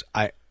thing is this: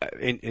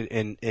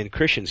 in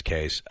Christian's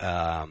case,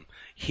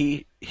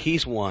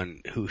 he's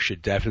one who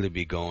should definitely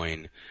be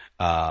going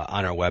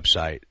on our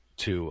website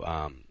to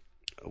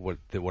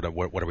what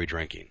are we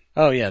drinking?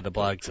 Oh yeah, the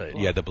blog site.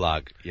 Yeah, the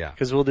blog. Yeah,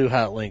 because we'll do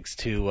hot links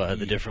to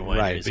the different wineries.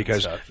 Right,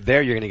 because and stuff.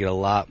 there you're going to get a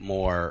lot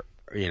more.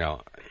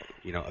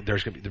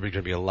 There's going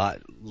to be a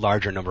lot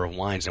larger number of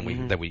wines than we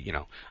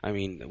I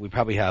mean, we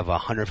probably have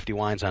 150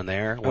 wines on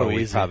there. Where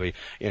we probably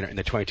in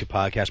the 22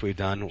 podcasts we've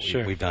done,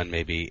 we've done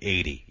maybe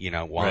 80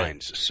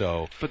 wines. Right.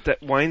 So, but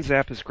that Wines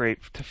app is great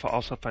to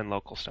also find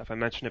local stuff. I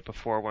mentioned it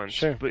before once.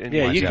 Sure.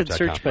 Yeah, you can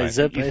search by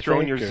zip. You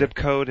throw in your zip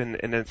code, and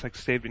then it's like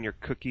saved in your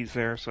cookies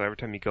there. So every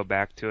time you go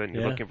back to it and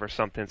you're looking for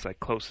something, it's like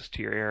closest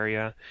to your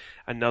area.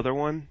 Another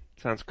one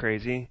sounds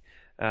crazy.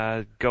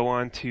 Go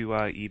on to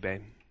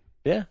eBay.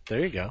 Yeah, there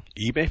you go.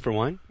 eBay for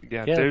wine?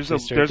 Yeah, there's a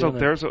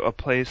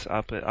place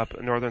up a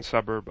northern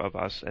suburb of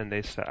us, and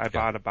they said I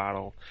bought a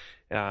bottle.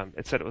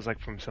 It said it was like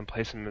from some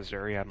place in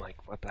Missouri. I'm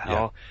like, what the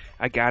hell?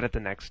 I got it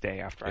the next day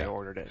after I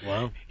ordered it.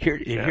 Wow.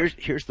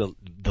 Here's the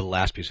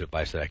last piece of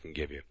advice that I can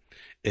give you,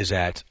 is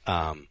that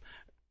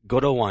go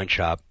to a wine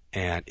shop.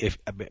 And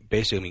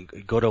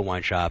go to a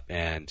wine shop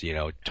and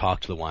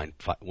talk to the wine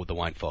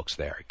folks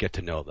there, get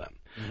to know them,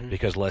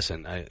 because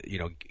listen,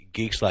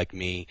 geeks like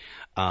me,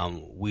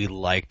 we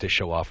like to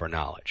show off our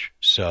knowledge.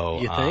 So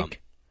you think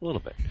a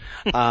little bit,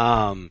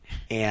 a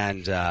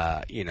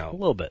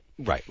little bit,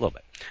 right, a little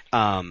bit.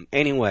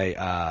 Anyway,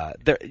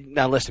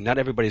 now listen, not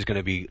everybody's going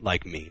to be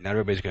like me. Not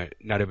everybody's going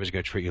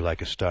to treat you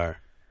like a star.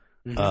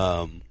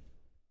 Mm-hmm.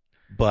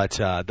 But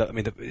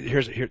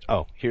here's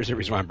the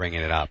reason why I'm bringing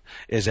it up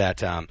is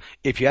that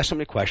if you ask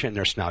somebody a question and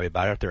they're snobby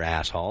about it, if they're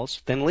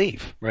assholes, then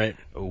leave. Right.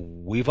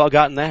 We've all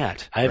gotten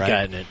that. I've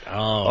gotten it.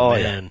 Oh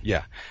man.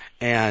 Yeah.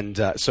 And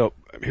so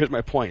here's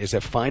my point: is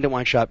that find a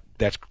wine shop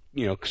that's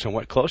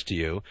somewhat close to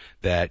you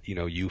that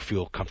you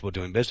feel comfortable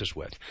doing business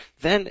with.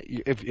 Then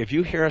if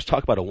you hear us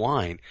talk about a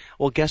wine,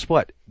 well, guess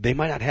what? They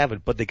might not have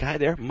it, but the guy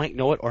there might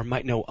know it or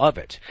might know of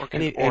it. Or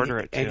can order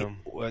it too.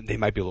 They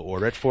might be able to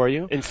order it for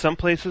you. In some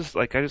places,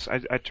 like I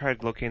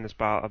tried locating this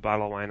a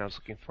bottle of wine I was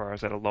looking for. I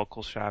was at a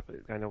local shop.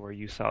 I know where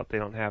you sell it. They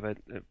don't have it.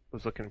 I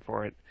was looking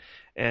for it,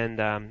 and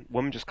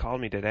woman just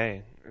called me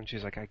today, and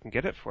she's like, "I can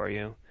get it for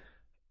you.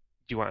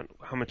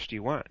 How much do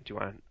you want? Do you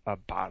want a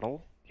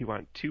bottle? Do you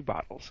want 2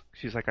 bottles?"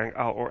 She's like,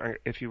 or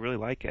if you really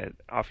like it,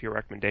 off your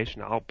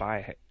recommendation, I'll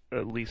buy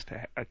at least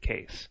a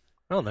case.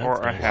 Oh, that's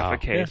or nice. a half a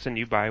case, and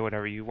you buy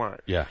whatever you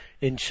want. Yeah.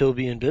 And she'll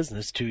be in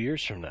business 2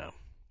 years from now.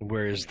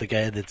 Whereas the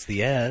guy that's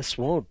the ass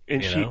won't.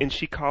 And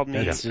she called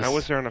me. Just... I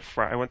was there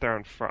I went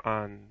there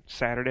on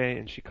Saturday,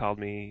 and she called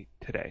me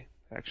today.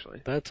 Actually.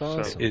 That's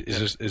awesome. So,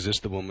 is this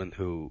the woman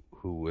who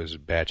was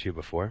bad to you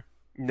before?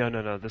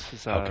 No. This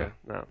is okay.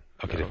 No.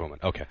 Okay, different woman.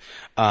 Okay.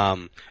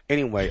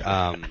 Anyway,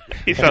 sounds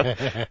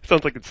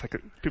like it's like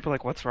people are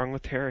like, what's wrong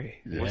with Terry?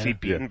 Was he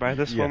beaten by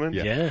this woman?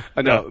 Yeah.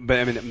 No, but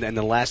I mean, and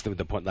the last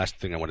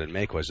thing I wanted to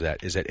make was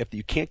that if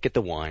you can't get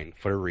the wine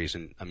for a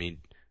reason, I mean,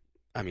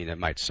 it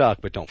might suck,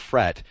 but don't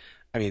fret.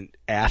 I mean,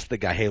 ask the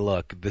guy, hey,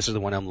 look, this is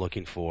the one I'm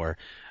looking for.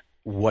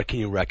 What can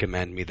you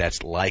recommend me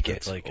that's like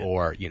it?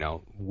 Or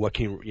what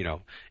can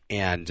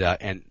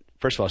and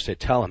first of all,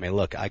 tell him, hey,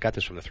 look, I got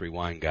this from the 3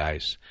 Wine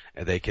Guys,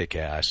 and they kick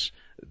ass.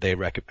 They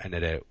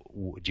recommended it.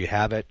 Do you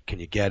have it?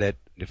 Can you get it?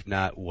 If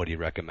not, what do you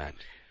recommend?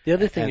 The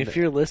other thing, if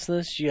you're listening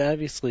to this, you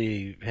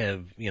obviously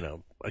have,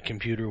 a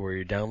computer where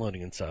you're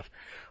downloading and stuff.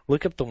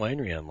 Look up the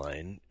winery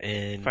online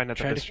and find out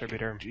the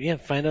distributor.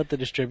 Find out the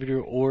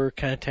distributor or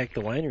contact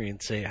the winery and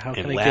say, how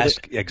can I get it?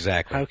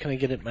 Exactly. How can I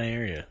get it in my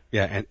area?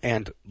 Yeah,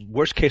 and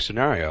worst case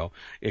scenario,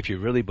 if you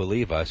really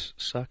believe us,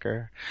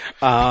 sucker,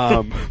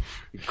 go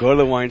to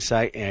the wine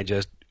site and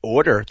just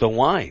order the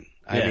wine.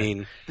 I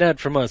mean, not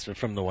from us, but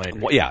from the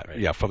winery. Well, yeah,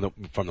 right? from the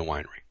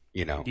winery.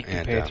 You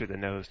can pay through the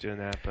nose doing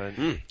that, but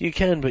you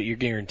can, but you're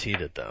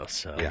guaranteed it though.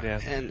 So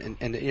and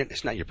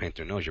it's not you're paying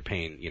through the nose. You're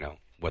paying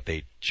what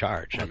they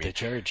charge. They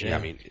charge. Yeah. I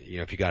mean,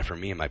 if you got it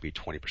from me, it might be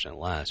 20%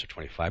 less or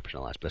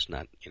 25% less, but it's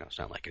not. It's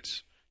not like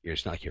it's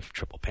not like you're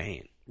triple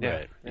paying.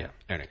 Right. Yeah.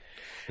 Anyway,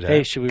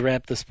 hey, should we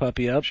wrap this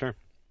puppy up? Sure.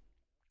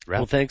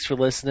 Well, thanks for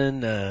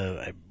listening.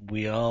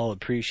 We all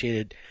appreciate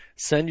it.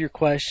 Send your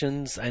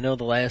questions. I know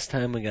the last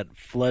time we got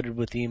flooded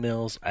with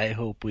emails. I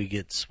hope we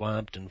get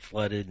swamped and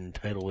flooded and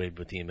tidal waved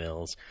with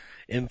emails.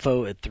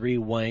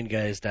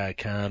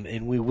 info@3wineguys.com,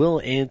 and we will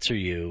answer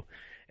you,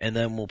 and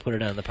then we'll put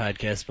it on the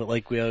podcast. But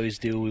like we always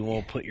do, we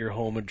won't put your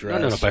home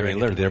address. No. But I mean,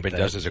 literally, there have been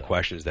dozens of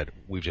questions that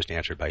we've just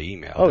answered by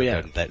email. Oh,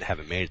 that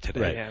haven't made it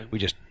today. Right. Yeah. We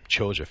just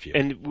chose a few.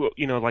 And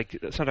like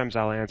sometimes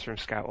I'll answer them,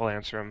 Scott will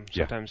answer them.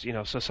 Sometimes,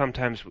 so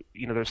sometimes,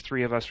 there's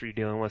 3 of us we're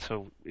dealing with,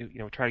 so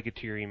try to get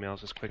to your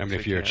emails as quick as you can. I mean,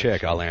 if you're a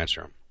chick, I'll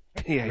answer them.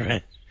 Yeah.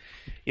 Right.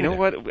 You know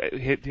what?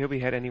 Have we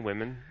had any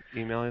women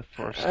email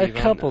for Steve? A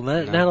couple,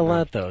 not a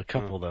lot though. A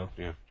couple though.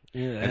 Yeah.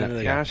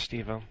 Gosh,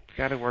 Steve-O,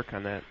 got to work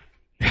on that.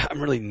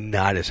 I'm really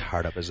not as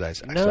hard up as I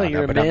No, thought.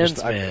 you're But a I'm man's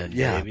just, man.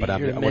 yeah, baby. but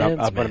I'm You're a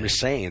man's man. just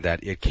saying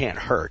that it can't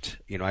hurt.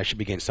 I should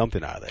be getting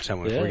something out of this. I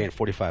mean, if we're getting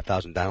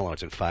 45,000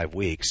 downloads in 5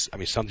 weeks, I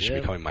mean, something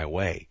should be coming my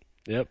way.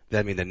 Yep.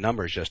 I mean, the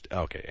numbers just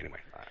okay. Anyway,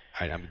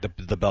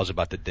 the bell's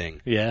about to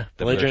ding. Yeah.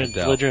 The Belligerent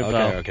bell.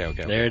 Okay.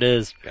 There it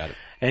is. Got it.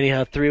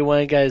 Anyhow,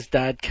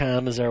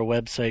 3wineguys.com is our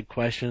website.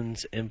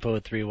 Questions,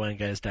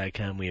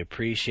 info@3wineguys.com. We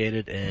appreciate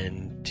it.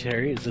 And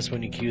Terry, is this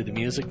when you cue the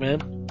music,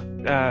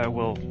 man? I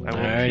will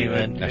Alrighty, cue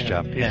man. it. Nice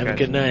job. Have a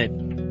good night.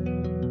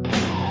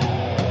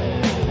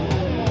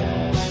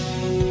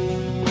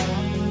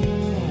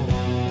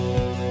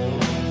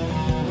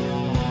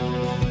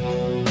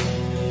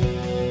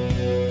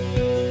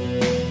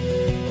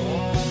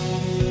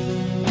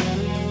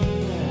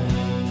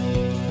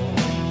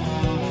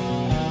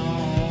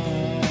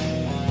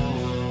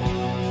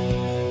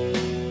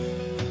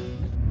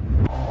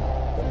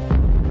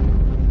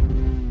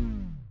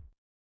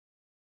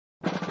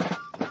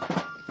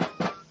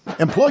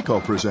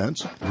 Employco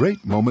presents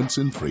Great Moments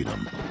in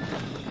Freedom.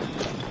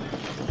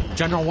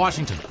 General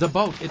Washington, the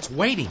boat, it's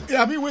waiting. Yeah,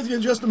 I'll be with you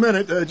in just a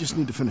minute. Just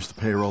need to finish the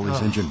payroll. These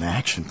engine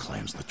action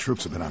claims. The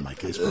troops have been on my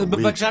case for a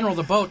week. But General,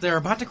 the boat, they're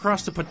about to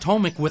cross the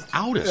Potomac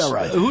without us. Yeah,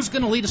 right. Who's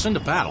going to lead us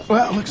into battle?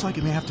 Well, it looks like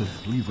you may have to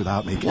leave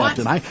without me,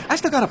 Captain. I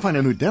still got to find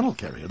a new dental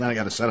carrier. Then I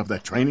got to set up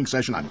that training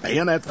session on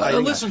bayonet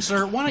fighting. Listen,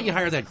 sir, why don't you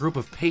hire that group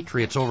of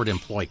patriots over at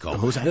Employco?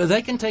 Who's that?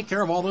 They can take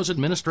care of all those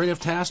administrative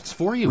tasks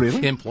for you.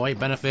 Really? Employee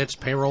benefits,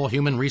 payroll,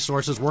 human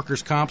resources,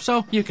 workers' comp,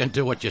 so you can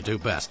do what you do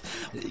best.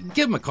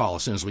 Give them a call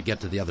as soon as we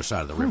get to the other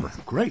side of the river.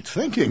 Great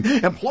thinking.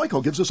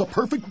 Employco gives us a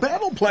perfect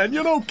battle plan.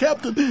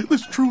 Captain,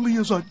 this truly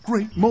is a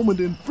great moment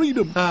in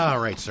freedom. All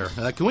right, sir.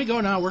 Can we go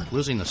now? We're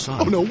losing the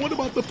sun. Oh, no, what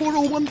about the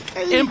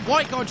 401k?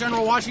 Employco,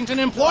 General Washington,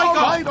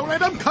 Employco! All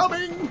right, I'm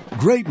coming.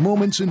 Great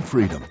moments in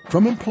freedom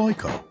from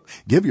Employco.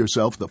 Give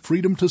yourself the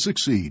freedom to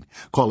succeed.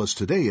 Call us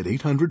today at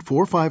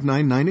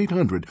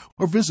 800-459-9800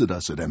 or visit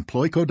us at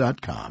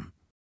employco.com.